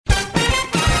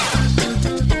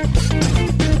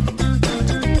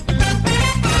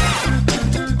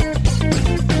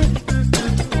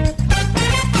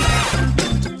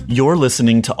You're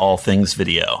listening to All Things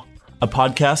Video, a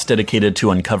podcast dedicated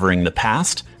to uncovering the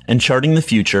past and charting the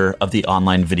future of the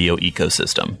online video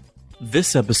ecosystem.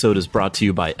 This episode is brought to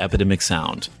you by Epidemic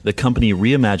Sound, the company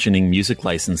reimagining music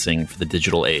licensing for the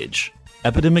digital age.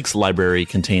 Epidemic's library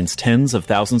contains tens of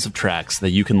thousands of tracks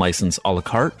that you can license a la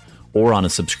carte or on a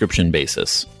subscription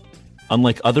basis.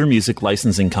 Unlike other music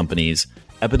licensing companies,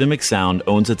 Epidemic Sound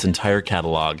owns its entire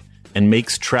catalog and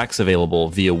makes tracks available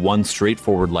via one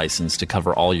straightforward license to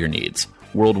cover all your needs,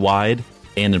 worldwide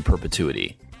and in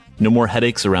perpetuity. No more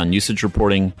headaches around usage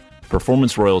reporting,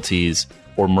 performance royalties,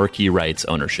 or murky rights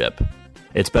ownership.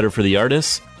 It's better for the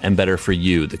artists and better for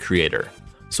you, the creator.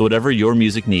 So whatever your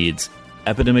music needs,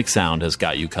 Epidemic Sound has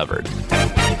got you covered.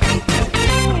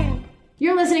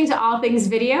 You're listening to All Things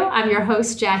Video. I'm your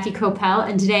host, Jackie Coppell,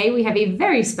 and today we have a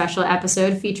very special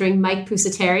episode featuring Mike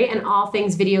Pusateri and All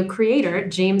Things Video creator,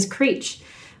 James Creech.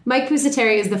 Mike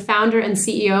Pusateri is the founder and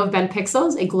CEO of Ben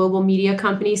Pixels, a global media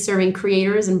company serving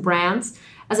creators and brands.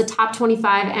 As a top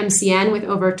 25 MCN with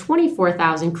over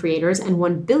 24,000 creators and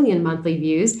 1 billion monthly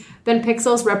views, Ben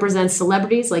Pixels represents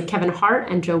celebrities like Kevin Hart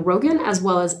and Joe Rogan, as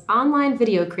well as online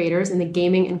video creators in the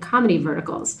gaming and comedy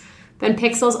verticals. Ben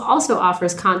Pixels also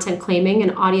offers content claiming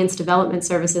and audience development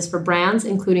services for brands,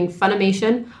 including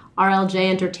Funimation, RLJ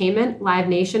Entertainment, Live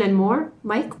Nation, and more.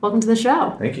 Mike, welcome to the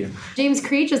show. Thank you. James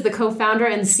Creech is the co-founder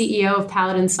and CEO of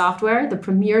Paladin Software, the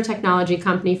premier technology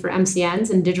company for MCNs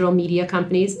and digital media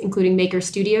companies, including Maker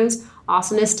Studios,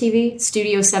 Awesomeness TV,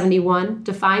 Studio 71,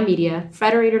 Defy Media,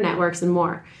 Frederator Networks, and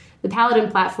more. The Paladin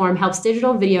platform helps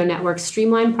digital video networks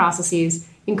streamline processes,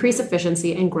 increase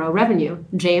efficiency, and grow revenue.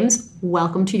 James,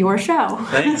 welcome to your show.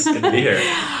 Thanks. Good to be here.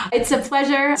 It's a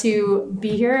pleasure to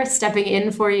be here, stepping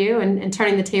in for you and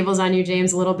turning the tables on you,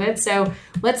 James, a little bit. So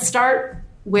let's start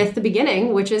with the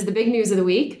beginning, which is the big news of the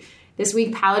week. This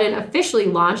week, Paladin officially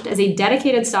launched as a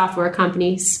dedicated software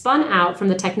company spun out from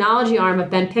the technology arm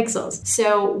of Ben Pixels.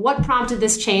 So what prompted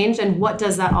this change, and what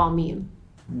does that all mean?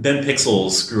 Ben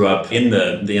Pixels grew up in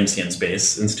the MCN space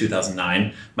since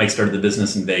 2009. Mike started the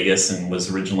business in Vegas and was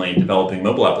originally developing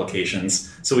mobile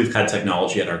applications. So we've had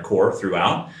technology at our core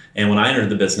throughout. And when I entered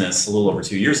the business a little over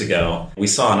 2 years ago, we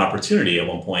saw an opportunity at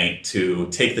one point to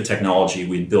take the technology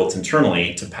we'd built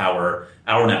internally to power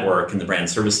our network in the brand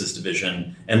services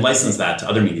division and license that to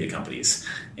other media companies.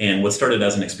 And what started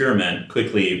as an experiment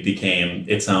quickly became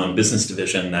its own business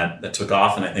division that took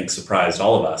off and I think surprised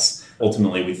all of us.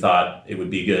 Ultimately, we thought it would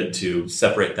be good to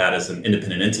separate that as an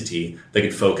independent entity that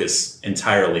could focus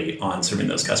entirely on serving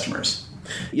those customers.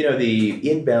 You know,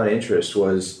 the inbound interest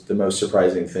was the most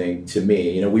surprising thing to me.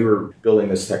 You know, we were building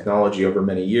this technology over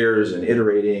many years and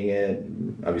iterating it,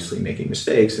 obviously making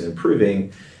mistakes and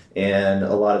improving. And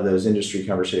a lot of those industry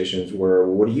conversations were,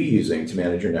 what are you using to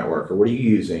manage your network? Or what are you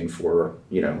using for,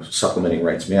 supplementing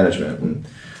rights management? And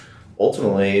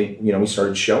ultimately, we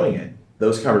started showing it.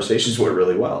 Those conversations went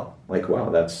really well. Like,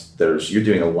 wow, you're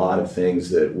doing a lot of things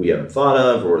that we haven't thought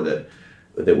of or that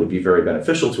would be very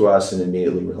beneficial to us. And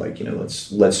immediately we're like,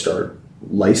 let's start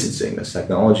licensing this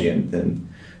technology. And then,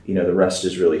 the rest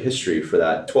is really history. For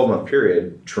that 12-month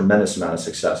period, tremendous amount of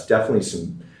success, definitely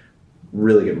some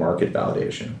really good market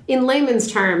validation. In layman's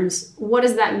terms, what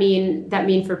does that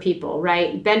mean for people,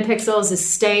 right? Ben Pixels is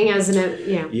staying as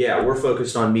Yeah, we're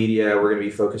focused on media. We're going to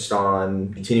be focused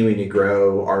on continuing to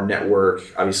grow our network,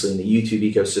 obviously in the YouTube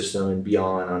ecosystem and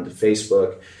beyond, onto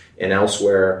Facebook and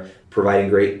elsewhere, providing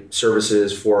great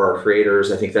services for our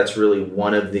creators. I think that's really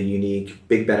one of the unique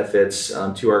big benefits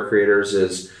to our creators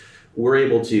is we're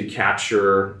able to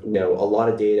capture a lot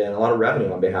of data and a lot of revenue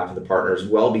on behalf of the partners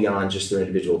well beyond just their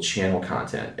individual channel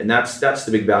content. And that's the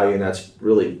big value, and that's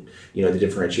really the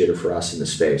differentiator for us in the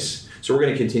space. So we're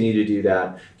going to continue to do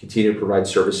that, continue to provide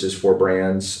services for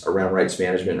brands around rights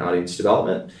management and audience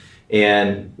development,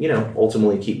 and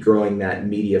ultimately keep growing that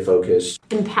media focus.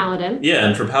 In Paladin. Yeah,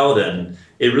 and for Paladin,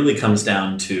 it really comes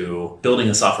down to building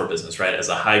a software business, right? As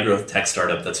a high-growth tech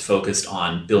startup that's focused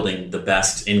on building the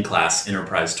best in-class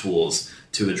enterprise tools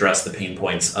to address the pain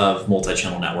points of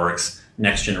multi-channel networks,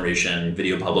 next-generation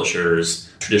video publishers,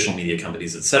 traditional media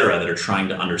companies, et cetera, that are trying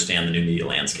to understand the new media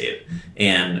landscape.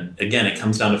 And again, it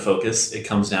comes down to focus. It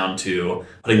comes down to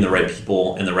putting the right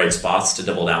people in the right spots to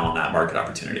double down on that market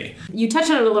opportunity. You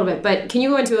touched on it a little bit, but can you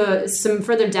go into some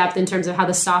further depth in terms of how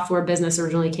the software business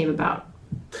originally came about?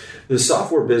 The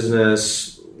software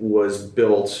business was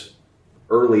built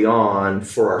early on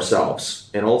for ourselves,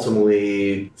 and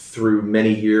ultimately through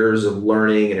many years of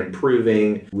learning and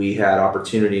improving, we had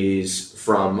opportunities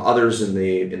from others in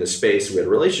the space we had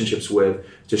relationships with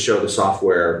to show the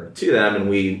software to them, and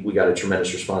we got a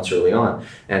tremendous response early on.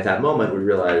 And at that moment we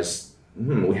realized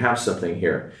we have something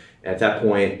here. At that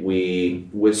point,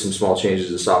 with some small changes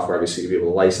to the software, obviously, to be able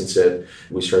to license it,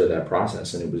 we started that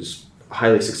process, and it was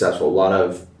highly successful. A lot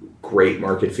of great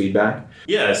market feedback.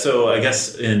 Yeah, so I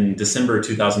guess in December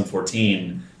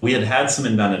 2014, we had some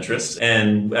inbound interest.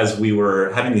 And as we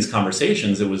were having these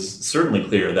conversations, it was certainly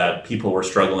clear that people were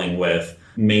struggling with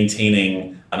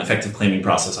maintaining an effective claiming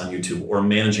process on YouTube or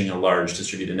managing a large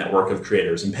distributed network of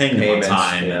creators and paying them on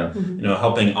time, and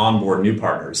helping onboard new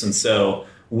partners. And so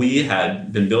we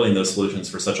had been building those solutions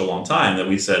for such a long time that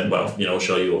we said, well, we'll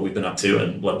show you what we've been up to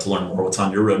and love to learn more what's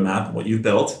on your roadmap and what you've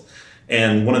built.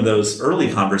 And one of those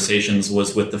early conversations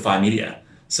was with Defy Media.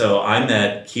 So I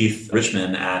met Keith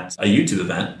Richman at a YouTube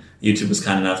event. YouTube was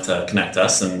kind enough to connect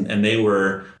us, and they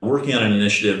were working on an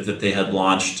initiative that they had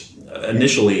launched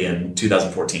initially in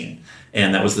 2014.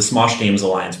 And that was the Smosh Games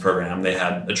Alliance program. They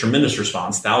had a tremendous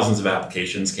response. Thousands of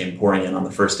applications came pouring in on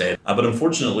the first day. But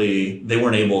unfortunately, they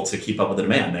weren't able to keep up with the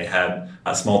demand. They had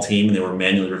a small team, and they were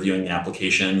manually reviewing the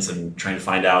applications and trying to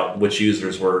find out which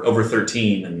users were over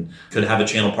 13 and could have a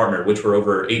channel partner, which were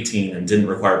over 18 and didn't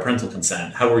require parental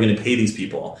consent. How were we going to pay these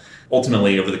people?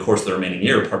 Ultimately, over the course of the remaining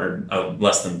year, partnered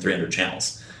less than 300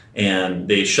 channels. And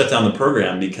they shut down the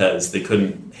program because they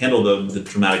couldn't handle the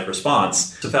dramatic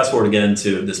response. So fast forward again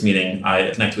to this meeting, I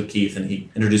connected with Keith, and he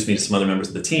introduced me to some other members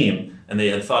of the team, and they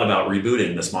had thought about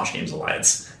rebooting the Smosh Games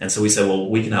Alliance. And so we said, well,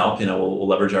 we can help. We'll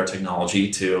leverage our technology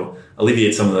to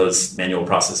alleviate some of those manual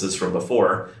processes from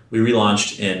before. We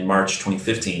relaunched in March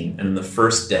 2015, and in the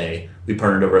first day, we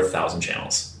partnered over 1,000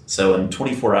 channels. So in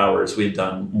 24 hours, we've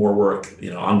done more work,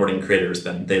 onboarding creators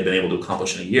than they've been able to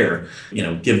accomplish in a year.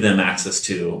 Give them access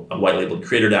to a white labeled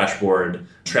creator dashboard,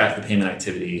 track the payment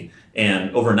activity.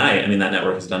 And overnight, that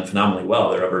network has done phenomenally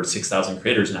well. There are over 6,000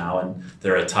 creators now, and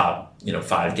they're a top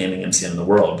 5 gaming MCN in the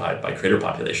world by creator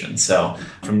population. So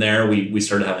from there, we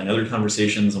started having other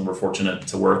conversations, and we're fortunate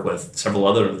to work with several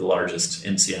other of the largest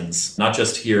MCNs, not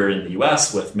just here in the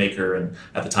US with Maker and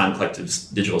at the time Collective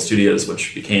Digital Studios,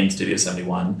 which became Studio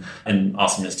 71, and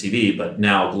Awesomeness TV, but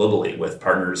now globally with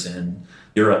partners in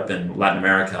Europe and Latin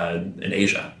America and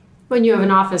Asia. When you have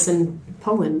an office in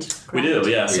Poland, correct? We do,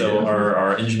 yeah. So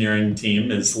our engineering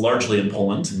team is largely in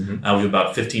Poland. Mm-hmm. We have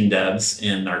about 15 devs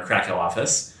in our Krakow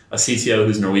office, a CTO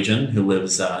who's Norwegian who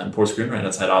lives in Porsgrunn, right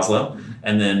outside Oslo,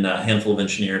 and then a handful of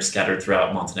engineers scattered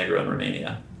throughout Montenegro and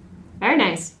Romania. Very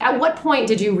nice. At what point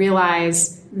did you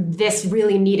realize this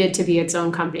really needed to be its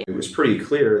own company? It was pretty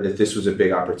clear that this was a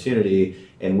big opportunity,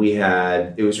 and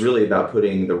it was really about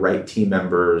putting the right team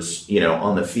members,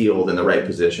 on the field in the right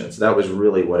positions. That was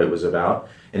really what it was about.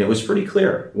 And it was pretty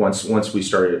clear once we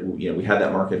started, we had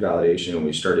that market validation, and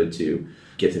we started to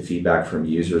get the feedback from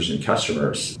users and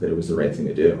customers that it was the right thing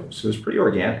to do. So it was pretty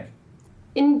organic.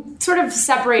 In sort of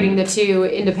separating the two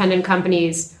independent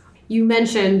companies, you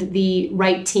mentioned the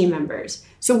right team members.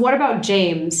 So what about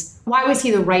James? Why was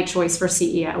he the right choice for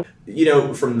CEO?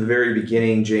 From the very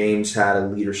beginning, James had a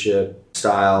leadership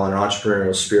style and an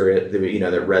entrepreneurial spirit that,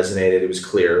 that resonated. It was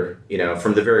clear,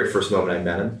 from the very first moment I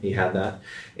met him, he had that.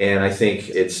 And I think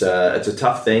it's a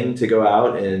tough thing to go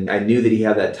out, and I knew that he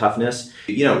had that toughness.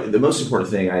 The most important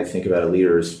thing I think about a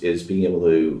leader is being able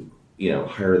to,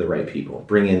 hire the right people,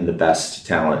 bring in the best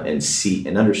talent, and see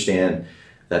and understand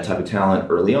that type of talent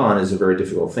early on is a very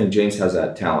difficult thing. James has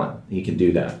that talent. He can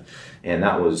do that. And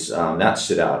that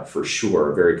stood out for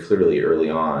sure very clearly early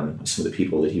on, some of the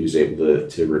people that he was able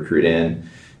to recruit in.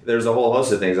 There's a whole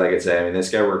host of things I could say. This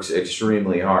guy works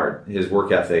extremely hard. His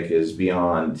work ethic is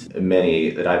beyond many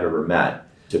that I've ever met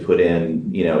to put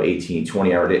in, 18,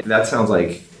 20-hour days. That sounds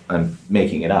like I'm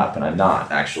making it up, and I'm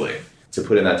not, actually. To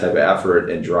put in that type of effort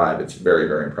and drive, it's very,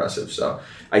 very impressive. So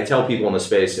I tell people in the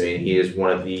space, he is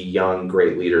one of the young,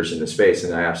 great leaders in the space,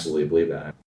 and I absolutely believe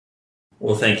that.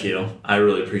 Well, thank you. I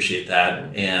really appreciate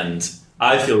that. And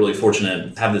I feel really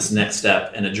fortunate to have this next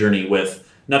step in a journey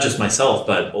with not just myself,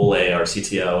 but Ole, our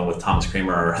CTO, and with Thomas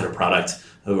Kramer, our head of product,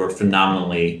 who are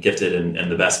phenomenally gifted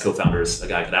and the best co-founders a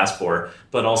guy could ask for,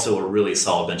 but also a really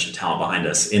solid bench of talent behind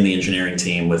us in the engineering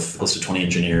team with close to 20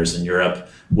 engineers in Europe,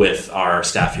 with our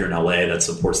staff here in LA that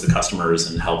supports the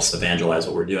customers and helps evangelize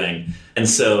what we're doing. And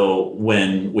so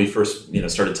when we first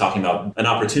started talking about an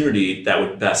opportunity that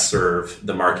would best serve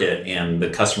the market and the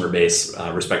customer base,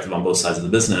 respective on both sides of the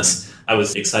business, I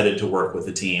was excited to work with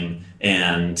the team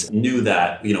and knew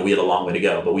that we had a long way to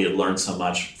go, but we had learned so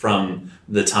much from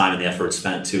the time and the effort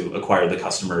spent to acquire the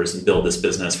customers and build this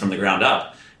business from the ground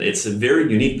up. It's a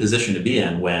very unique position to be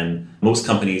in when most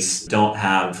companies don't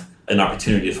have an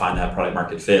opportunity to find that product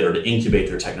market fit or to incubate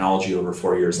their technology over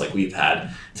 4 years like we've had.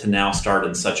 To now start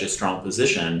in such a strong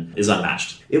position is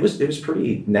unmatched. It was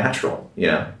pretty natural,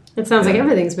 It sounds like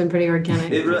everything's been pretty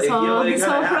organic. It really, this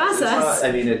whole process.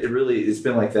 It's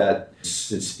been like that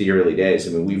since the early days.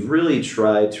 I mean, we've really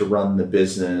tried to run the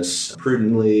business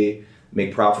prudently,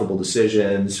 make profitable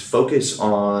decisions, focus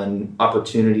on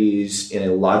opportunities in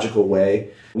a logical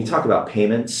way. We talk about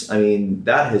payments. I mean,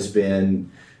 that has been,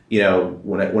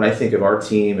 when I think of our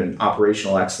team and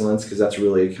operational excellence, because that's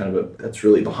really that's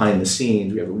really behind the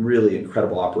scenes. We have a really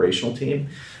incredible operational team.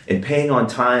 And paying on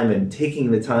time and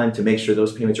taking the time to make sure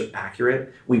those payments are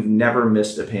accurate, we've never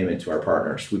missed a payment to our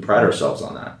partners. We pride ourselves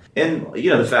on that. And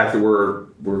the fact that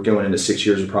we're going into 6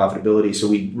 years of profitability, so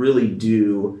we really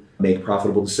do make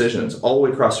profitable decisions all the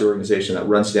way across the organization. That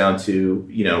runs down to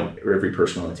every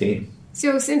person on the team.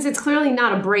 So since it's clearly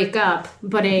not a breakup,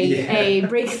 but a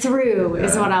breakthrough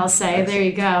is what I'll say. There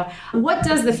you go. What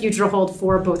does the future hold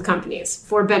for both companies?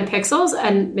 For Bent Pixels,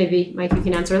 and maybe Mike, you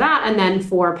can answer that, and then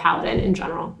for Paladin in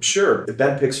general. Sure.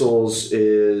 Bent Pixels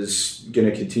is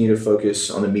going to continue to focus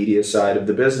on the media side of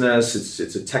the business.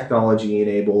 It's a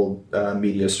technology-enabled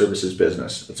media services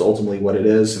business. That's ultimately what it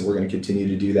is, and we're going to continue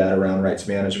to do that around rights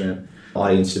management,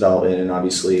 audience development, and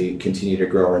obviously continue to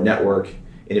grow our network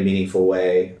in a meaningful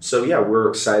way. So we're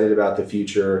excited about the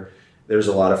future. There's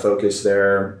a lot of focus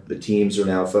there. The teams are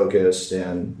now focused,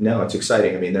 and no, it's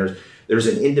exciting. I mean, there's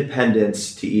an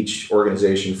independence to each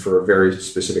organization for a very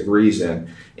specific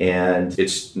reason, and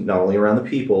it's not only around the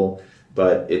people,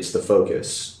 but it's the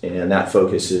focus, and that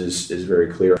focus is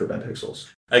very clear for Bent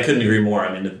Pixels. I couldn't agree more.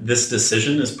 I mean, this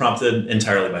decision is prompted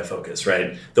entirely by focus,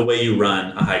 right? The way you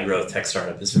run a high-growth tech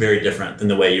startup is very different than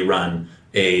the way you run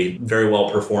a very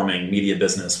well-performing media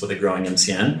business with a growing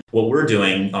MCN. What we're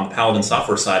doing on the Paladin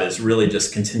software side is really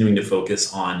just continuing to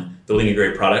focus on building a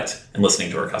great product and listening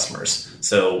to our customers.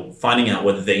 So finding out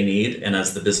what they need, and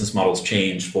as the business models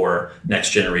change for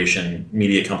next-generation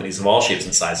media companies of all shapes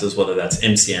and sizes, whether that's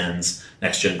MCNs,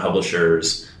 next-gen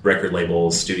publishers, record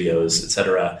labels, studios,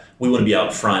 etc., we want to be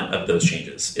out front of those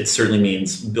changes. It certainly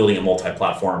means building a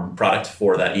multi-platform product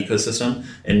for that ecosystem,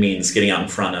 and means getting out in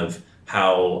front of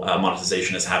how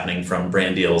monetization is happening from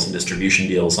brand deals and distribution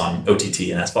deals on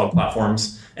OTT and SVOD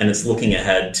platforms. And it's looking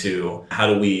ahead to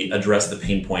how do we address the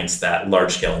pain points that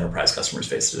large-scale enterprise customers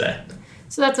face today.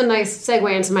 So that's a nice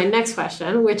segue into my next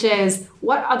question, which is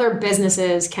what other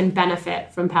businesses can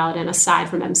benefit from Paladin aside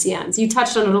from MCNs? You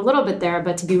touched on it a little bit there,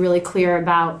 but to be really clear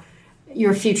about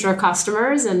your future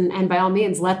customers, and by all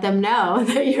means, let them know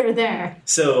that you're there.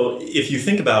 So if you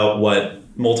think about what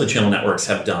multi-channel networks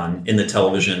have done in the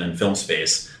television and film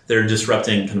space, they're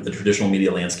disrupting kind of the traditional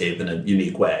media landscape in a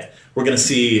unique way. We're going to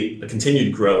see a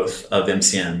continued growth of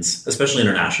MCNs, especially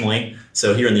internationally.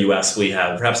 So here in the US, we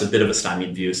have perhaps a bit of a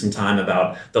stymied view sometime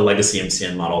about the legacy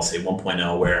MCN model, say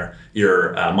 1.0, where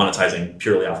you're monetizing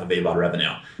purely off of AVOD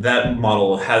revenue. That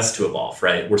model has to evolve,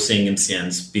 right? We're seeing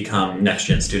MCNs become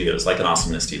next-gen studios like an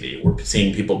Awesomeness TV. We're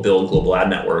seeing people build global ad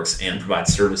networks and provide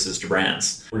services to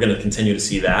brands. We're going to continue to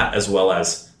see that, as well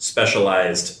as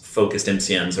specialized focused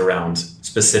MCNs around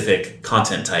specific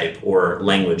content type or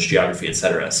language, geography,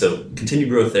 etc. So continued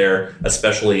growth there,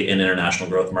 especially in international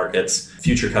growth markets.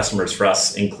 Future customers for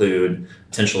us include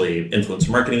potentially influencer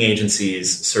marketing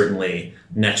agencies, certainly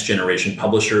next generation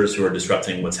publishers who are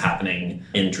disrupting what's happening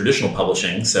in traditional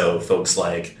publishing. So folks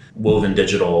like Woven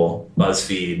Digital,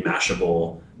 BuzzFeed,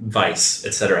 Mashable, Vice,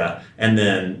 etc. And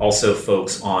then also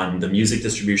folks on the music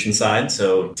distribution side.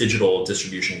 So digital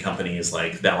distribution companies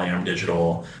like Valiarm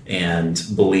Digital and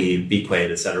Believe, Bequate,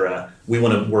 etc. We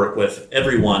want to work with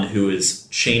everyone who is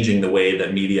changing the way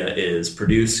that media is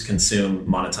produced, consumed,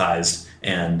 monetized,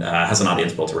 and has an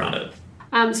audience built around it.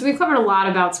 So we've covered a lot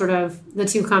about sort of the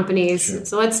two companies. Sure.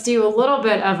 So let's do a little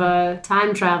bit of a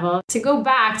time travel. To go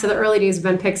back to the early days of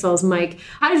Bent Pixels, Mike,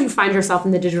 how did you find yourself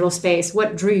in the digital space?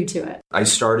 What drew you to it? I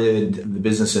started the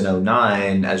business in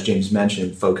 2009, as James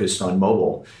mentioned, focused on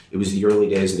mobile. It was the early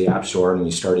days of the App Store, and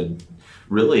we started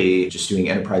really just doing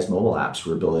enterprise mobile apps.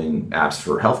 We were building apps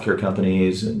for healthcare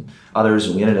companies and others,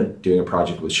 and we ended up doing a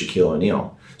project with Shaquille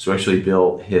O'Neal. So we actually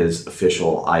built his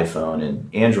official iPhone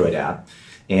and Android app.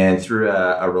 And through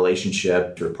a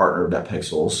relationship, through a partner of Bent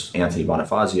Pixels, Anthony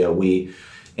Bonifazio, we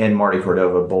and Marty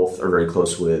Cordova both are very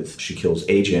close with Shaquille's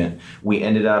agent. We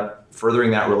ended up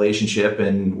furthering that relationship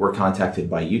and were contacted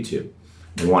by YouTube.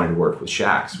 We wanted to work with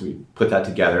Shaq, so we put that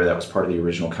together. That was part of the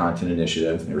original content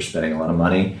initiative. They were spending a lot of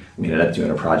money. We ended up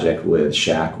doing a project with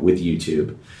Shaq, with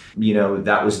YouTube.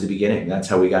 That was the beginning. That's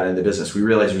how we got into the business. We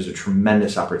realized there was a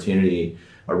tremendous opportunity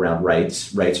around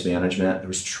rights management. There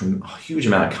was a huge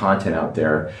amount of content out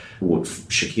there,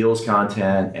 Shaquille's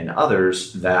content and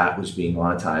others, that was being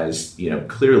monetized,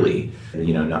 clearly,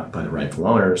 not by the rightful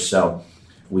owners. So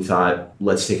we thought,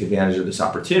 let's take advantage of this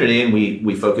opportunity. And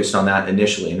we focused on that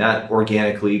initially. And that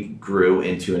organically grew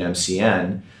into an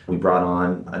MCN. We brought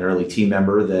on an early team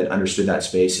member that understood that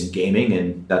space in gaming.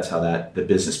 And that's how the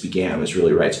business began, was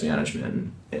really rights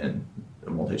management and a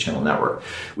multi-channel network.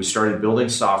 We started building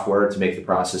software to make the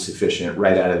process efficient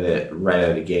right out of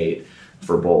the gate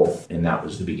for both. And that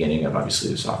was the beginning of,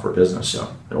 obviously, the software business.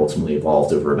 So it ultimately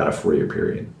evolved over about a 4-year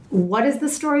period. What is the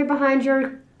story behind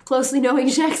your closely knowing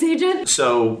Shaq's agent?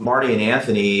 So Marty and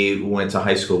Anthony went to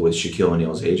high school with Shaquille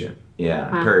O'Neal's agent.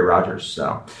 Yeah, wow. Perry Rogers.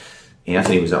 So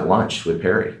Anthony was at lunch with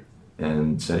Perry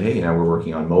and said, hey, we're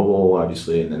working on mobile,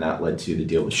 obviously. And then that led to the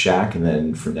deal with Shaq. And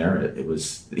then from there, it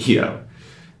was,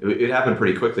 it happened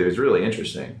pretty quickly. It was really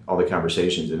interesting, all the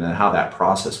conversations and then how that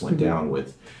process went down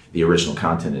with the original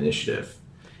content initiative.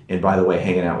 And by the way,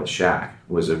 hanging out with Shaq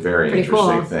was a very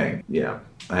interesting thing. Yeah.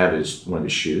 I have one of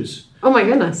his shoes. Oh my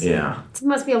goodness. Yeah. It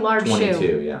must be a large 22, shoe.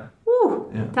 22, yeah.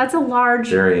 Woo, yeah. That's a large.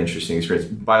 Very interesting experience.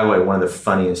 By the way, one of the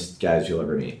funniest guys you'll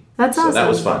ever meet. That's awesome. So that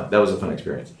was fun. That was a fun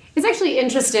experience. It's actually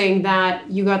interesting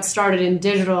that you got started in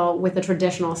digital with a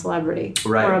traditional celebrity.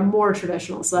 Right. Or a more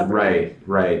traditional celebrity.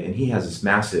 Right. And he has this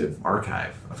massive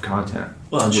archive of content.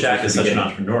 Well, and Shaq is such an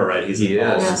entrepreneur, right? He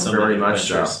is, very much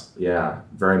so. Yeah,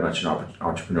 very much an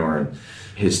entrepreneur. And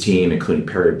his team, including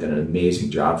Perry, have done an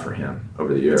amazing job for him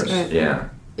over the years. Right. Yeah.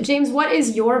 James, what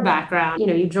is your background?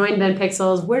 You joined Ben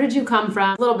Pixels. Where did you come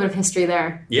from? A little bit of history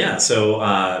there. Yeah,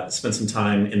 so spent some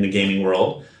time in the gaming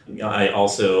world. I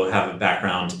also have a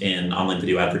background in online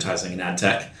video advertising and ad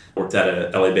tech. Worked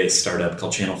at a LA-based startup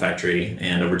called Channel Factory,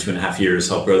 and over 2.5 years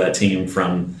helped grow that team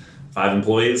from 5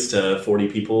 employees to 40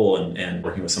 people and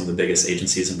working with some of the biggest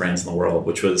agencies and brands in the world,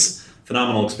 which was a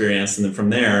phenomenal experience. And then from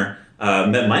there,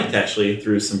 met Mike actually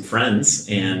through some friends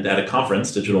and at a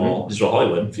conference, Digital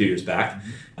Hollywood, a few years back.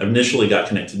 I initially got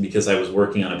connected because I was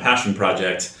working on a passion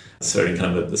project, starting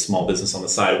kind of a small business on the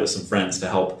side with some friends to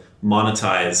help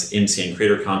monetize MC and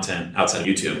creator content outside of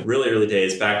YouTube. Really early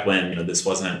days, back when this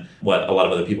wasn't what a lot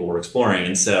of other people were exploring.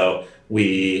 And so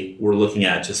we were looking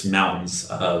at just mountains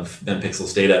of Ben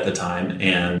Pixels data at the time.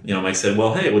 And Mike said,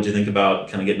 well, hey, what'd you think about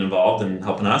kind of getting involved and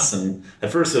helping us? And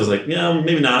at first I was like,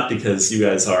 maybe not, because you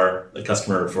guys are a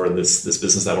customer for this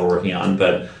business that we're working on.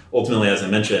 But ultimately, as I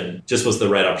mentioned, just was the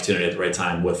right opportunity at the right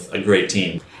time with a great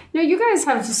team. You guys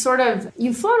have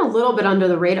you've flown a little bit under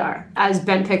the radar as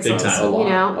Ben Pixels. Big time.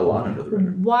 A lot under the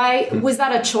radar. Why was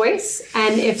that a choice?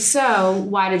 And if so,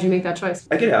 why did you make that choice?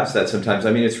 I get asked that sometimes.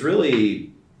 I mean, it's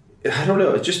really, I don't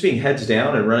know, it's just being heads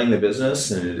down and running the business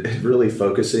and really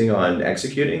focusing on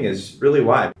executing is really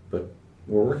why. But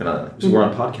we're working on it. We're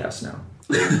on podcasts now.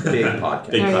 Big podcast.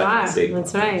 There you are.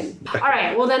 That's right. All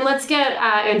right. Well, then let's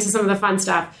get into some of the fun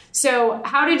stuff. So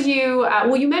how did you,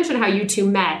 you mentioned how you two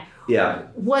met. Yeah.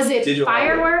 Was it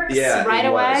fireworks right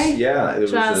away? Yeah.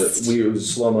 It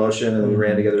was slow motion and we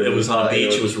ran together. It was on a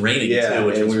beach. It was raining too,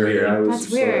 which was weird. That's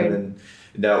weird.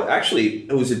 No, actually,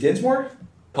 was it Dinsmore?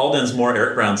 Paul Dinsmore,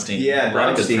 Eric Brownstein. Yeah,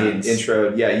 Brownstein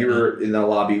intro. Yeah, you were in the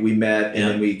lobby. We met and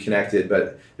then we connected.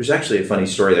 But there's actually a funny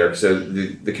story there. So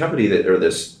the company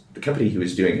the company he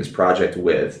was doing his project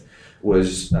with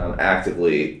was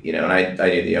actively, and I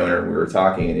knew the owner and we were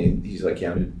talking and he's like,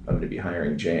 yeah, I'm going to be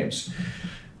hiring James.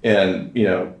 And,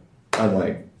 I'm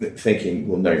like thinking,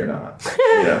 well, no, you're not.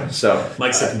 So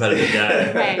Mike's a competitive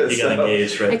guy. Right. He got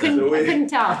engaged, right? I couldn't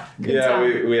tell.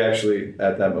 We actually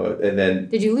at that moment, and then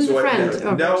did you lose a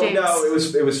friend? No,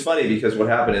 it was funny because what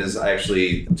happened is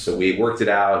so we worked it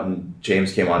out, and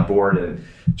James came on board, and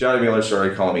Johnny Mueller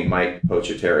started calling me Mike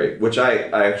Pochiteri, which I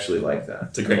actually like that.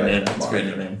 It's a great name. It's a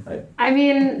great name. I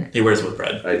mean, he wears it with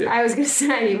pride. I do. I was going to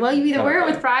say, well, you either wear it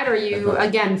with pride or you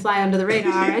again fly under the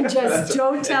radar and just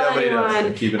don't tell anyone,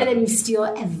 and then you steal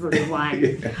everyone.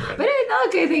 But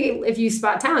look, I think if you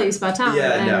spot talent, you spot talent.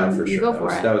 Yeah, and no, for sure. You go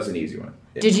for it. That was an easy one.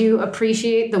 Yeah. Did you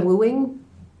appreciate the wooing?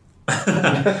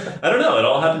 I don't know. It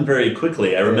all happened very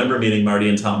quickly. I remember meeting Marty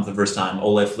and Tom for the first time.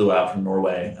 Ole flew out from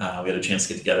Norway. We had a chance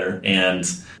to get together. And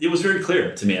it was very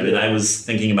clear to me. I mean, I was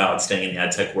thinking about staying in the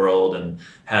ad tech world and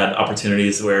had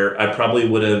opportunities where I probably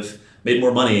would have made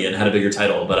more money and had a bigger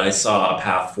title. But I saw a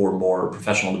path for more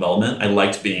professional development. I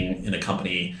liked being in a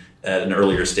company at an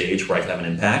earlier stage where I could have an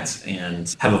impact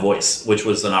and have a voice, which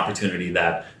was an opportunity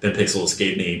that Ben Pixels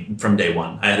gave me from day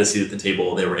one. I had a seat at the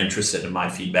table. They were interested in my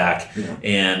feedback. Yeah.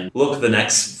 And look, the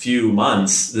next few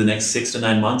months, the next 6 to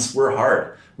 9 months were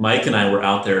hard. Mike and I were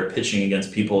out there pitching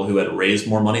against people who had raised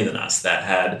more money than us, that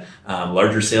had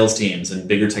larger sales teams and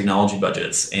bigger technology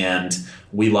budgets. And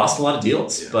we lost a lot of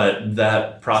deals. Yeah. But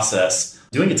that process,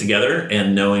 doing it together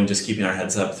and knowing, just keeping our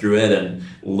heads up through it and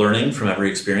learning from every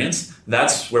experience,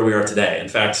 that's where we are today. In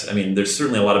fact, I mean, there's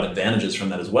certainly a lot of advantages from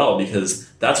that as well, because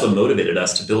that's what motivated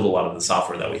us to build a lot of the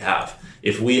software that we have.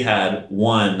 If we had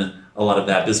won a lot of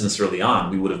that business early on,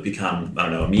 we would have become,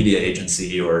 a media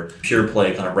agency or pure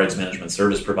play kind of rights management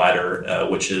service provider,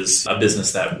 which is a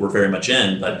business that we're very much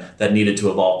in, but that needed to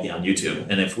evolve beyond YouTube.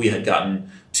 And if we had gotten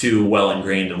too well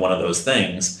ingrained in one of those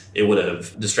things, it would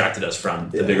have distracted us from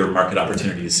the bigger market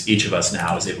opportunities each of us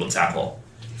now is able to tackle.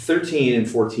 13 and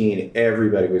 14,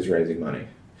 everybody was raising money.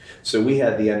 So we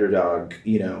had the underdog,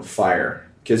 fire,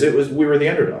 because we were the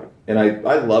underdog. And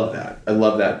I love that. I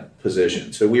love that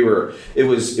position. So it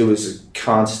was a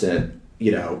constant,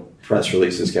 press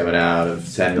releases coming out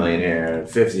of 10 million here,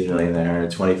 50 million there,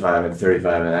 25 and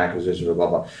 35 and acquisition, blah,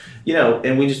 blah, blah.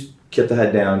 And we just kept the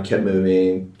head down, kept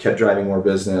moving, kept driving more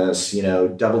business,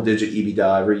 double-digit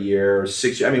EBITDA every year,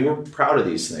 6 years. I mean, we're proud of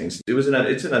these things.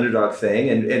 It's an underdog thing,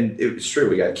 and it was true.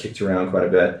 We got kicked around quite a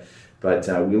bit, but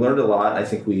we learned a lot. I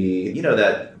think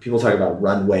that people talk about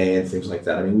runway and things like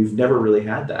that. I mean, we've never really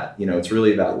had that. It's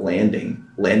really about landing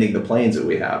the planes that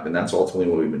we have, and that's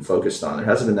ultimately what we've been focused on. There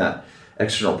hasn't been that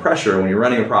external pressure. When you're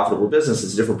running a profitable business,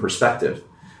 it's a different perspective.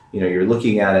 You're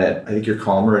looking at it, I think you're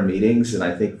calmer in meetings, and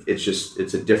I think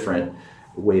it's a different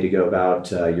way to go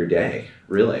about your day,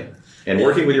 really. And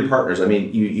working with your partners, I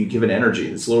mean, you give an energy.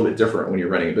 It's a little bit different when you're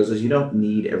running a business. You don't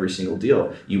need every single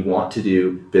deal. You want to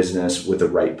do business with the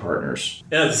right partners.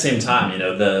 And at the same time,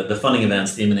 the funding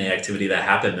events, the M&A activity that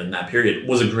happened in that period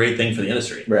was a great thing for the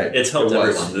industry. Right. It's helped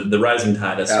everyone. The rising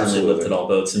tide has certainly lifted all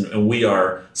boats. And we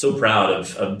are so proud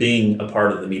of being a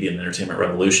part of the media and entertainment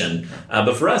revolution.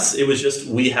 But for us, it was just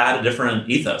we had a different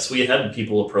ethos. We had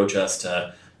people approach us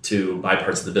to buy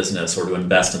parts of the business or to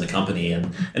invest in the company.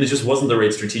 And it just wasn't the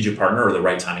right strategic partner or the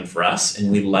right timing for us.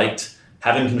 And we liked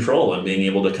having control and being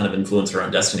able to kind of influence our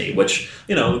own destiny, which,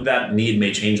 that need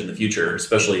may change in the future,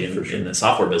 especially in the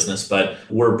software business. But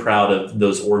we're proud of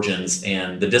those origins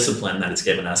and the discipline that it's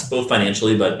given us, both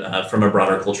financially, but from a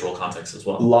broader cultural context as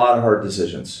well. A lot of hard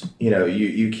decisions.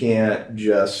 You can't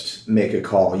just make a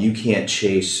call. You can't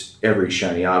chase every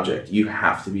shiny object. You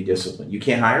have to be disciplined. You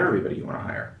can't hire everybody you want to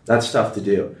hire. That's tough to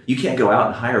do. You can't go out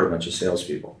and hire a bunch of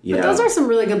salespeople. But those are some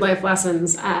really good life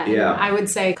lessons. I would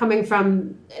say coming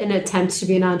from an attempt to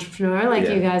be an entrepreneur like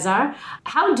you guys are,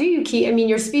 how do you keep,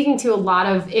 you're speaking to a lot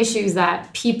of issues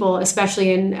that people,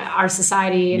 especially in our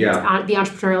society and the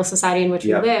entrepreneurial society in which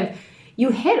we live, you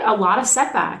hit a lot of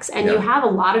setbacks and you have a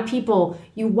lot of people,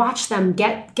 you watch them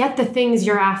get the things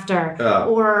you're after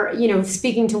or,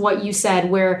 speaking to what you said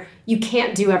where you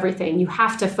can't do everything. You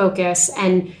have to focus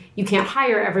and you can't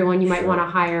hire everyone you might want to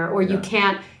hire or you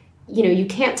can't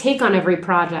take on every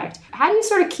project. How do you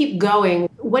sort of keep going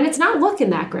when it's not looking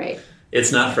that great?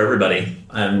 It's not for everybody.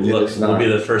 And we'll be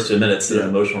the first to admit it's an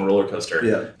emotional roller coaster.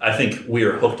 Yeah. I think we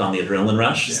are hooked on the adrenaline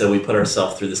rush. So we put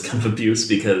ourselves through this kind of abuse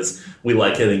because we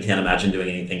like it and can't imagine doing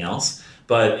anything else.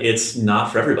 But it's not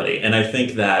for everybody. And I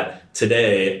think that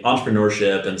today,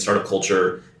 entrepreneurship and startup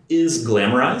culture is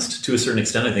glamorized to a certain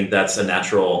extent. I think that's a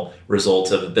natural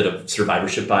result of a bit of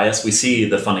survivorship bias. We see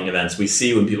the funding events. We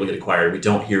see when people get acquired. We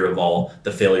don't hear of all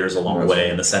the failures along the way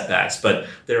and the setbacks. But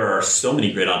there are so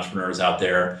many great entrepreneurs out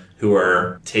there who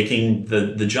are taking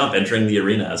the jump, entering the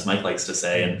arena, as Mike likes to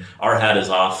say. And our hat is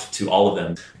off to all of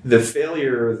them. The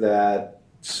failure that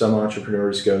some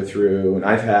entrepreneurs go through, and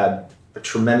I've had a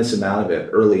tremendous amount of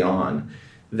it early on,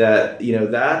 that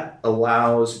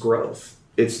allows growth.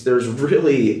 There's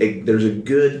a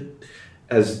good,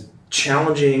 as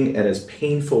challenging and as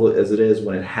painful as it is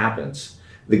when it happens,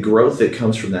 the growth that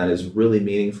comes from that is really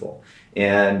meaningful.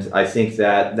 And I think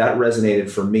that resonated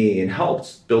for me and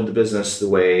helped build the business the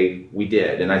way we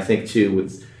did. And I think too,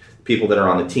 with people that are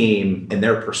on the team and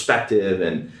their perspective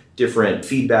and different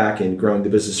feedback and growing the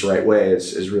business the right way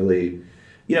is really,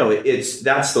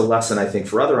 that's the lesson I think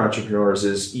for other entrepreneurs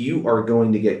is you are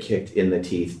going to get kicked in the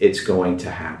teeth. It's going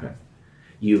to happen.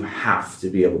 You have to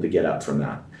be able to get up from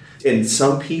that. And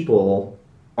some people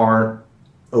aren't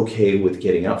okay with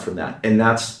getting up from that. And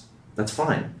that's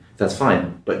fine. That's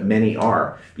fine. But many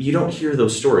are. But you don't hear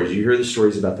those stories. You hear the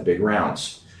stories about the big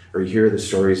rounds, or you hear the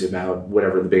stories about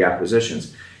whatever the big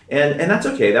acquisitions. And that's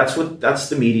okay. That's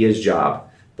the media's job.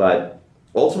 But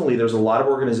ultimately, there's a lot of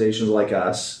organizations like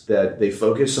us that they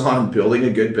focus on building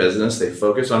a good business. They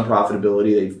focus on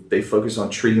profitability. They focus on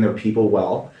treating their people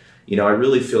well. I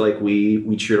really feel like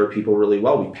we treat our people really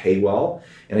well. We pay well.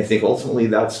 And I think ultimately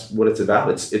that's what it's about.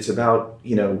 It's about,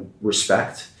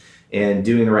 respect and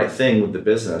doing the right thing with the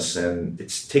business. And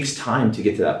it takes time to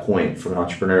get to that point from an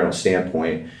entrepreneurial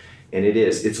standpoint. And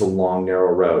it's a long,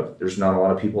 narrow road. There's not a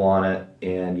lot of people on it,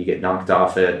 and you get knocked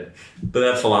off it. But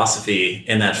that philosophy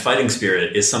and that fighting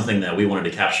spirit is something that we wanted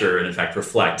to capture and, in fact,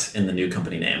 reflect in the new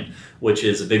company name, which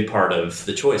is a big part of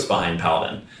the choice behind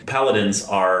Paladin. Paladins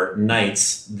are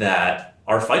knights that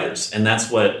are fighters. And that's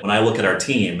what, when I look at our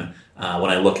team,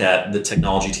 when I look at the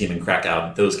technology team in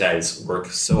Krakow, those guys work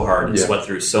so hard and sweat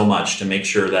through so much to make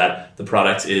sure that the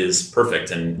product is perfect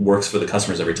and works for the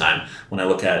customers every time. When I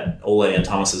look at Ole and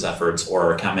Thomas's efforts, or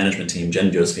our account management team, Jen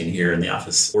and Josephine here in the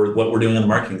office, or what we're doing on the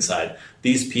marketing side,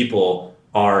 these people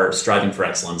are striving for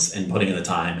excellence and putting in the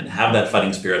time and have that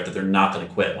fighting spirit that they're not going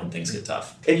to quit when things get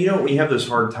tough. And when you have those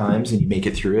hard times and you make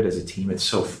it through it as a team, it's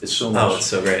so much. Oh, it's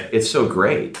so great. It's so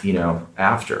great,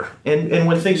 after. And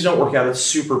when things don't work out, it's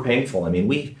super painful. I mean,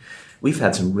 we've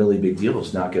had some really big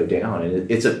deals not go down, and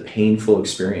it's a painful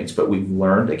experience, but we've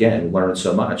learned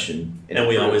so much. And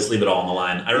we always leave it all on the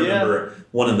line. I remember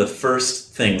one of the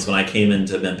first things when I came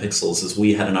into MemPixels is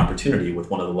we had an opportunity with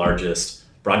one of the largest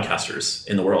broadcasters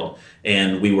in the world,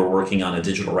 and we were working on a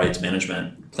digital rights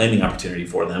management claiming opportunity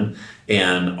for them,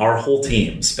 and our whole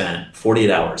team spent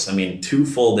 48 hours, 2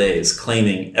 full days,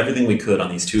 claiming everything we could on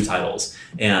these 2 titles.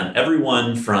 And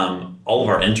everyone from all of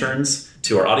our interns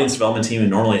to our audience development team, who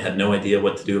normally had no idea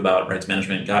what to do about rights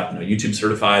management, got YouTube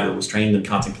certified or was trained in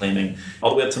content claiming, all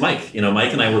the way up to Mike.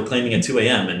 Mike and I were claiming at 2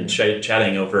 a.m. and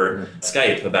chatting over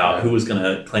Skype about who was going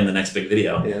to claim the next big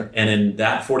video. Yeah. And in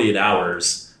that 48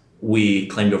 hours, we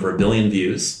claimed over 1 billion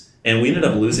views, and we ended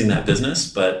up losing that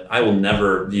business. But I will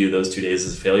never view those 2 days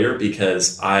as a failure,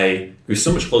 because I grew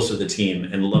so much closer to the team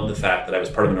and loved the fact that I was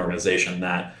part of an organization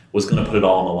that was going to put it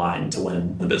all on the line to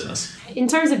win the business. In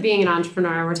terms of being an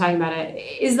entrepreneur, we're talking about it.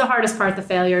 Is the hardest part the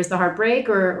failure, is the heartbreak,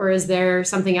 or is there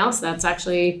something else that's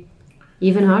actually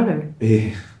even harder?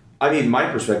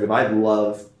 My perspective, I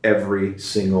love every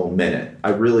single minute. I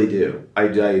really do. I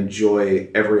enjoy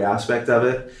every aspect of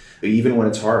it. Even when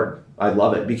it's hard, I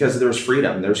love it because there's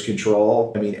freedom, there's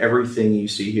control. Everything you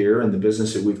see here and the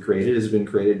business that we've created has been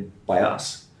created by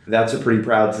us. That's a pretty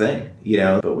proud thing,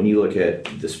 But when you look at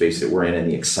the space that we're in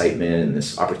and the excitement and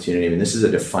this opportunity, this is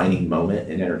a defining moment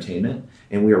in entertainment,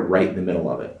 and we are right in the middle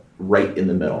of it, right in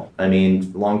the middle.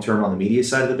 Long term on the media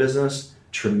side of the business,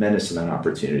 tremendous amount of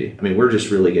opportunity. We're just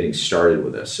really getting started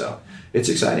with this, so it's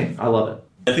exciting. I love it.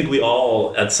 I think we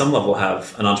all, at some level,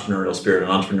 have an entrepreneurial spirit, an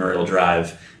entrepreneurial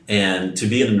drive. And to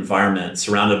be in an environment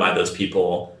surrounded by those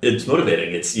people, it's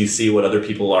motivating. You see what other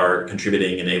people are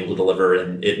contributing and able to deliver,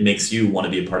 and it makes you want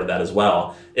to be a part of that as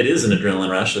well. It is an adrenaline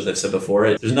rush, as I've said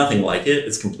before. There's nothing like it.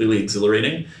 It's completely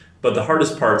exhilarating. But the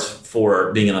hardest parts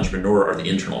for being an entrepreneur are the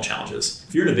internal challenges.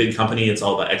 If you're in a big company, it's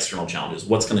all about external challenges.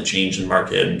 What's going to change in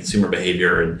market and consumer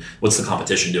behavior, and what's the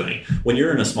competition doing? When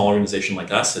you're in a small organization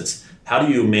like us, it's how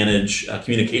do you manage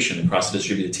communication across a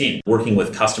distributed team? Working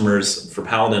with customers for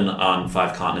Paladin on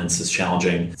 5 continents is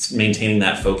challenging. It's maintaining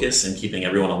that focus and keeping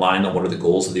everyone aligned on what are the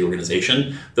goals of the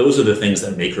organization. Those are the things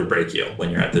that make or break you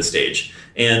when you're at this stage.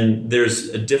 And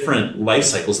there's different life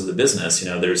cycles of the business.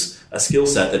 There's a skill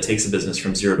set that takes a business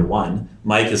from 0 to 1.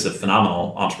 Mike is a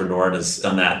phenomenal entrepreneur and has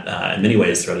done that in many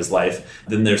ways throughout his life.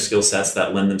 Then there's skill sets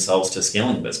that lend themselves to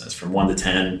scaling the business from 1 to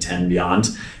 10, 10 beyond.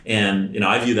 And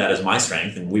I view that as my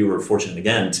strength. And we were fortunate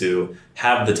again to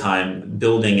have the time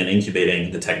building and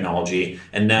incubating the technology.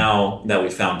 And now that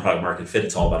we've found product market fit,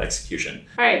 it's all about execution.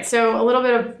 All right. So a little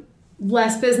bit of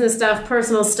less business stuff,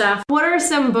 personal stuff. What are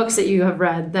some books that you have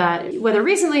read that, whether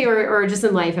recently or just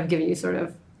in life, have given you sort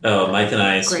of... Oh, Mike and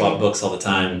I swap books all the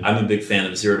time. I'm a big fan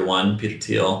of 0 to 1, Peter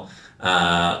Thiel.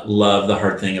 Love The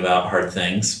Hard Thing About Hard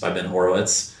Things by Ben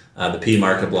Horowitz. The P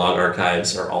Market blog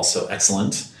archives are also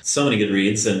excellent. So many good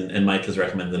reads, and Mike has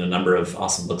recommended a number of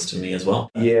awesome books to me as well.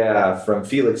 Yeah, from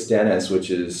Felix Dennis, which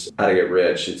is How to Get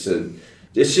Rich.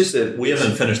 It's just a... We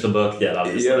haven't finished the book yet,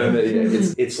 obviously.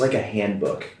 It's like a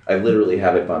handbook. I literally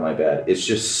have it by my bed. It's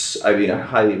just, I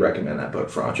highly recommend that book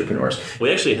for entrepreneurs. We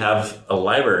actually have a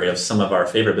library of some of our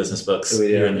favorite business books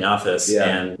here in the office,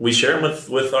 and we share them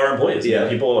with our employees. Yeah.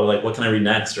 People are like, what can I read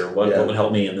next? Or what would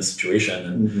help me in this situation?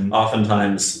 And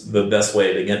oftentimes the best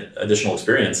way to get additional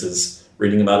experience is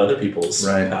reading about other people's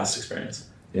past experience.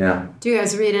 Yeah. Do you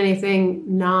guys read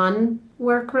anything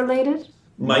non-work related?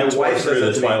 Mike wife through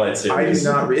the Twilight series.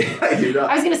 I do not read.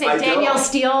 I was going to say Danielle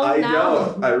Steele. I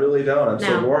don't. I really don't. I'm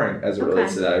so boring as it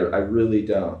relates to that. I really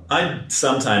don't. I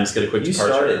sometimes get a quick departure.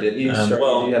 You started, didn't you?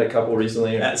 You had a couple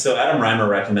recently. So Adam Reimer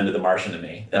recommended The Martian to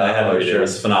me, and I had to read it. It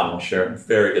was phenomenal. Sure.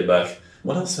 Very good book.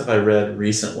 What else have I read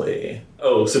recently?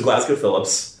 Oh, so Glasgow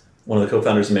Phillips, one of the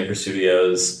co-founders of Maker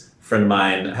Studios, friend of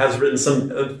mine, has written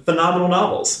some phenomenal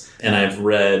novels. And I've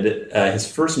read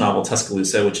his first novel,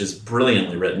 Tuscaloosa, which is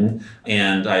brilliantly written.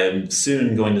 And I am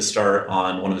soon going to start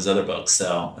on one of his other books.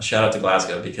 So a shout out to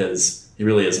Glasgow, because he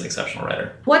really is an exceptional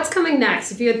writer. What's coming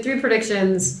next? If you had 3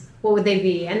 predictions, what would they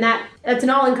be? And that's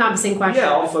an all-encompassing question.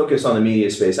 Yeah, I'll focus on the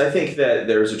media space. I think that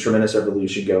there's a tremendous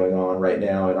evolution going on right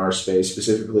now in our space,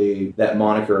 specifically that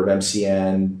moniker of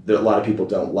MCN. That a lot of people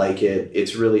don't like it.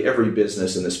 It's really, every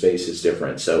business in the space is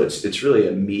different. So it's really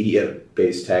a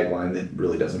media-based tagline that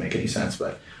really doesn't make any sense.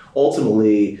 But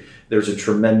ultimately, there's a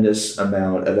tremendous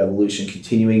amount of evolution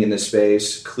continuing in this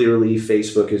space. Clearly,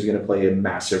 Facebook is going to play a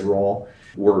massive role.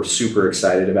 We're super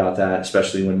excited about that,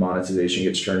 especially when monetization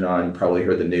gets turned on. You probably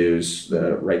heard the news,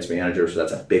 the rights manager, so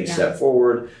that's a big step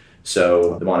forward.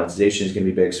 So the monetization is going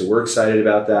to be big, so we're excited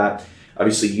about that.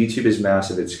 Obviously, YouTube is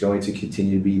massive. It's going to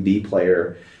continue to be the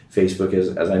player. Facebook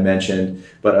is, as I mentioned,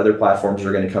 but other platforms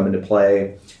are going to come into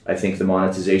play. I think the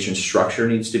monetization structure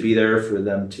needs to be there for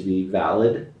them to be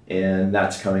valid, and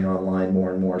that's coming online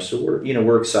more and more. So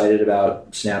we're excited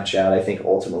about Snapchat. I think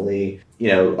ultimately,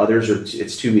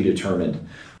 it's to be determined.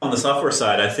 On the software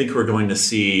side, I think we're going to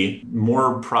see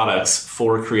more products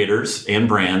for creators and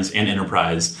brands and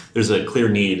enterprise. There's a clear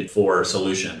need for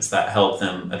solutions that help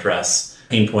them address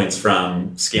pain points,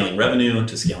 from scaling revenue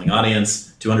to scaling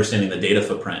audience to understanding the data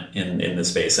footprint in this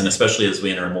space. And especially as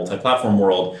we enter a multi-platform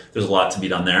world, there's a lot to be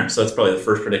done there. So that's probably the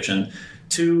first prediction.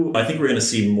 2, I think we're going to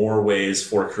see more ways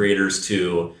for creators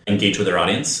to engage with their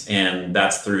audience, and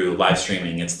that's through live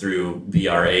streaming. It's through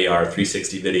VR, AR,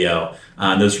 360 video.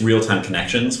 Those real-time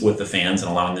connections with the fans and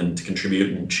allowing them to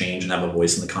contribute and change and have a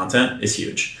voice in the content is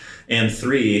huge. And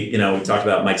 3, we talked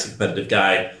about Mike's a competitive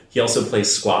guy. He also plays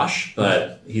squash,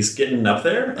 but he's getting up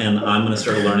there, and I'm going to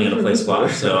start learning how to play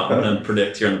squash. So I'm going to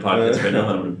predict here on the podcast right now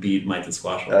that I'm going to beat Mike at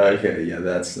squash. Okay, yeah,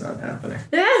 that's not happening.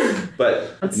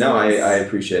 But that's no, nice. I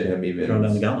appreciate him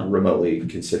even remotely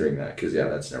considering that, because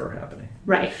that's never happening.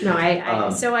 Right.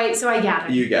 No, so I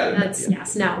gather. You got it. That's,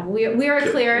 yes. No, we are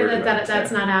clear that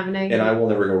that's not happening. And I will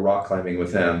never go rock climbing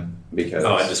with him, because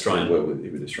I'd destroy him. He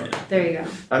would destroy him. There you go.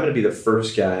 I'm going to be the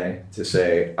first guy to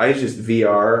say,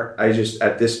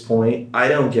 at this point, I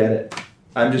don't get it.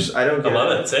 I don't get it. I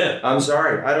love it. Say it. I'm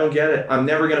sorry. I don't get it. I'm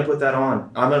never going to put that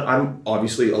on. I'm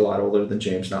obviously a lot older than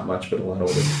James. Not much, but a lot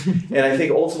older. And I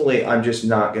think ultimately, I'm just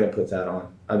not going to put that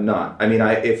on. I'm not. I mean,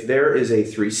 if there is a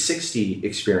 360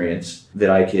 experience that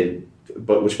I could,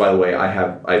 but which, by the way,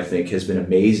 I think has been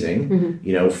amazing,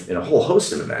 in a whole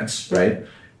host of events, right?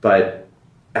 But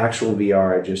actual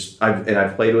VR,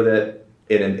 I've played with it.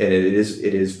 And it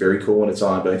is very cool when it's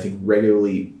on, but I think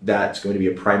regularly that's going to be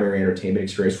a primary entertainment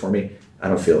experience for me. I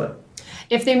don't feel it.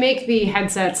 If they make the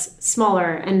headsets smaller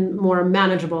and more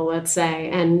manageable, let's say,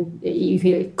 and you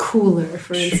can get cooler,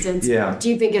 for instance, do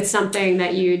you think it's something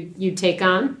that you'd take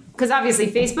on? Because obviously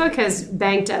Facebook has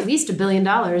banked at least $1 billion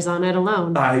on it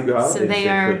alone. They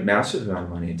are put massive amount of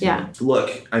money into it.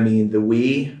 Look, I mean, the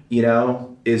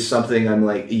Wii, is something I'm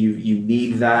like, you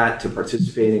need that to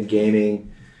participate in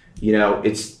gaming.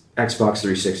 It's Xbox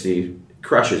 360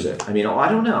 crushes it. I mean, I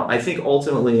don't know. I think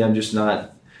ultimately I'm just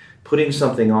not putting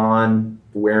something on,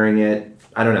 wearing it.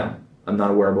 I don't know. I'm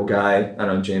not a wearable guy. I don't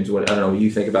know, James, I don't know what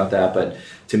you think about that, but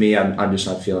to me, I'm just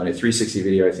not feeling it. 360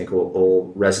 video, I think,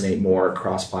 will resonate more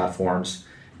across platforms,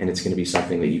 and it's going to be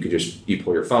something that you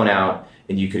pull your phone out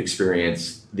and you could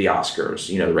experience the Oscars,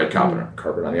 the red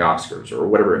carpet on the Oscars, or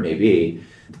whatever it may be.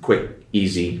 Quick,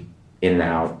 easy, in and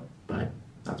out, but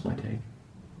that's my take.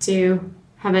 Do you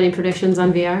have any predictions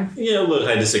on VR? Yeah, look,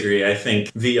 I disagree. I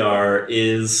think VR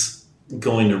is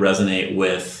going to resonate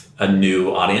with a new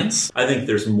audience. I think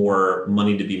there's more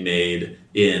money to be made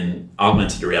in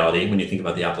augmented reality when you think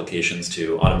about the applications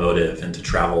to automotive and to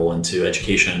travel and to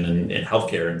education and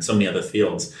healthcare and so many other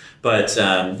fields. But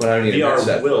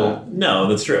VR will... No,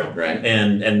 that's true. Right.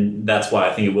 And that's why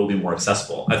I think it will be more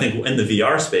accessible. I think in the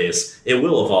VR space, it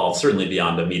will evolve certainly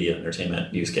beyond a media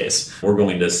entertainment use case. We're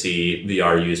going to see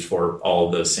VR used for all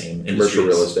of those same industries. Commercial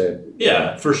real estate.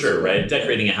 Yeah, for sure, right?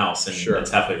 Decorating a house and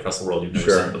it's halfway across the world. You've never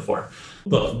seen it before.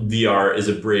 Look, VR is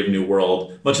a brave new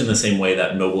world, much in the same way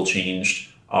that mobile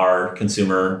changed our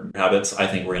consumer habits. I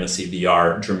think we're going to see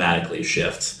VR dramatically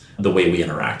shift the way we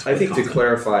interact with content. To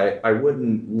clarify, I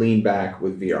wouldn't lean back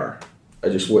with VR. I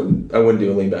wouldn't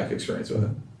do a lean back experience with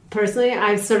it. Personally,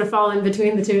 I sort of fall in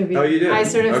between the two of you. Oh, you do? I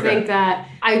sort of think that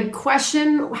I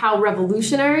question how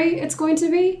revolutionary it's going to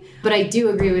be, but I do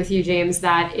agree with you, James,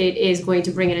 that it is going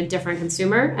to bring in a different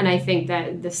consumer, and I think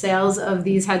that the sales of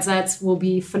these headsets will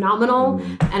be phenomenal,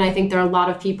 and I think there are a lot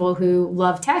of people who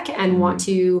love tech and want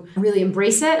to really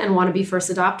embrace it and want to be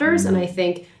first adopters, and I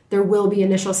think there will be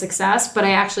initial success, but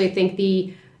I actually think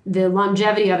the the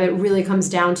longevity of it really comes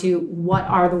down to what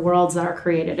are the worlds that are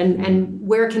created and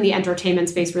where can the entertainment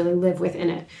space really live within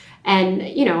it. And,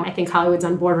 I think Hollywood's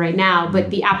on board right now, but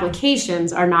the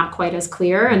applications are not quite as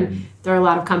clear. And there are a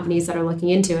lot of companies that are looking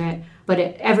into it, but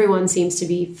everyone seems to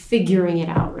be figuring it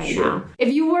out right now.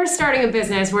 If you were starting a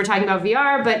business, we're talking about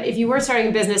VR, but if you were starting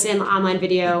a business in online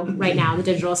video right now, the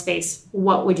digital space,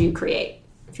 what would you create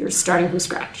if you're starting from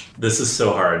scratch? This is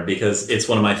so hard because it's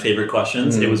one of my favorite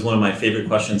questions. It was one of my favorite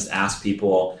questions to ask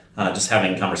people just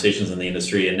having conversations in the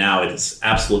industry. And now it's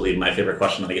absolutely my favorite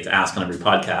question that I get to ask on every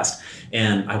podcast.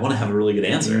 And I want to have a really good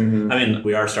answer. I mean,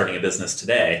 we are starting a business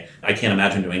today. I can't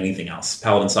imagine doing anything else.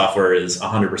 Paladin Software is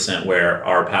 100% where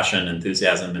our passion,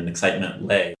 enthusiasm, and excitement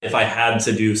lay. If I had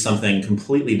to do something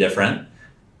completely different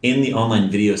in the online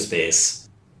video space,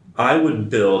 I would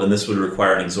build, and this would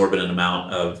require an exorbitant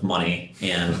amount of money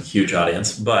and huge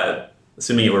audience, but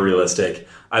assuming it were realistic,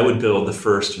 I would build the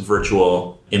first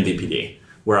virtual MVPD,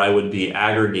 where I would be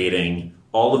aggregating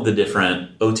all of the different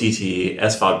OTT,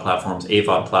 SVOD platforms,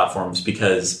 AVOD platforms,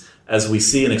 because as we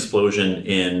see an explosion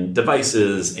in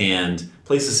devices and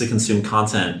places to consume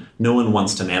content, no one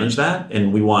wants to manage that.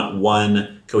 And we want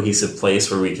one cohesive place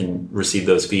where we can receive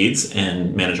those feeds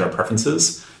and manage our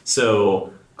preferences.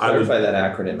 So clarify that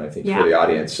acronym, I think, for the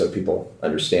audience so people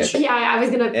understand. Yeah, I was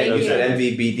going to thank you.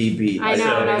 MVPD. I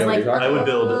know, and I was like, I would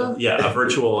build a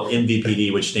virtual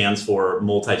MVPD, which stands for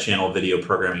multi-channel video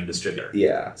programming distributor.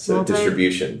 Yeah, so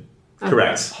distribution.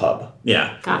 Correct. Hub.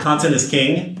 Yeah. Content is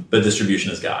king, but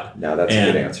distribution is God. Now that's a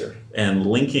good answer. And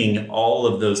linking all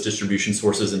of those distribution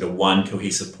sources into one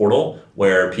cohesive portal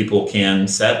where people can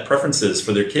set preferences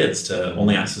for their kids to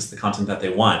only access the content that they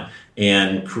want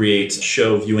and create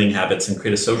show viewing habits and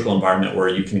create a social environment where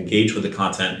you can engage with the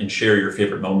content and share your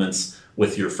favorite moments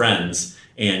with your friends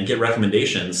and get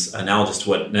recommendations analogous to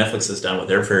what Netflix has done with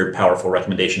their very powerful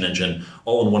recommendation engine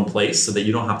all in one place so that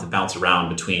you don't have to bounce around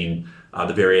between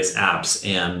the various apps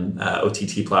and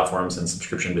OTT platforms and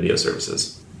subscription video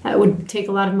services. That would take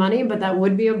a lot of money, but that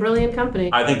would be a brilliant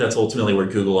company. I think that's ultimately where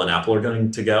Google and Apple are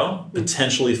going to go.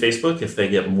 Potentially Facebook if they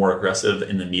get more aggressive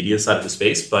in the media side of the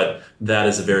space, but that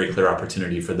is a very clear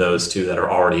opportunity for those two that are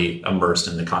already immersed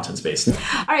in the content space.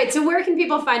 All right, so where can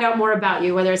people find out more about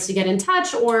you, whether it's to get in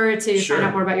touch or to find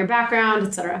out more about your background,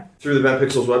 etc.? Through the Bent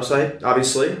Pixels website,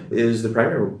 obviously, is the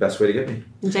primary best way to get me.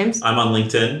 James? I'm on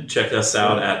LinkedIn. Check us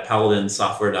out at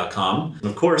paladinsoftware.com. And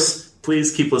of course,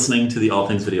 please keep listening to the All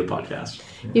Things Video podcast.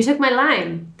 You took my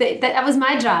line. That was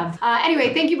my job.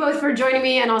 Anyway, thank you both for joining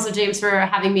me and also James for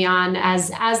having me on as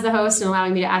the host and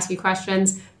allowing me to ask you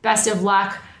questions. Best of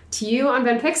luck to you on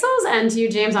Bent Pixels and to you,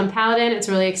 James, on Paladin. It's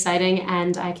really exciting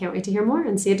and I can't wait to hear more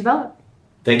and see it develop.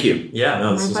 Thank you. Yeah,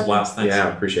 no, this was a blast. Thanks.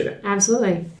 Yeah, appreciate it.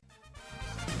 Absolutely.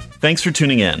 Thanks for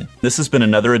tuning in. This has been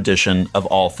another edition of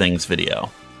All Things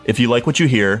Video. If you like what you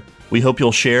hear, we hope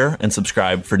you'll share and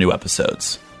subscribe for new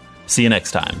episodes. See you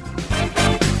next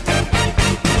time.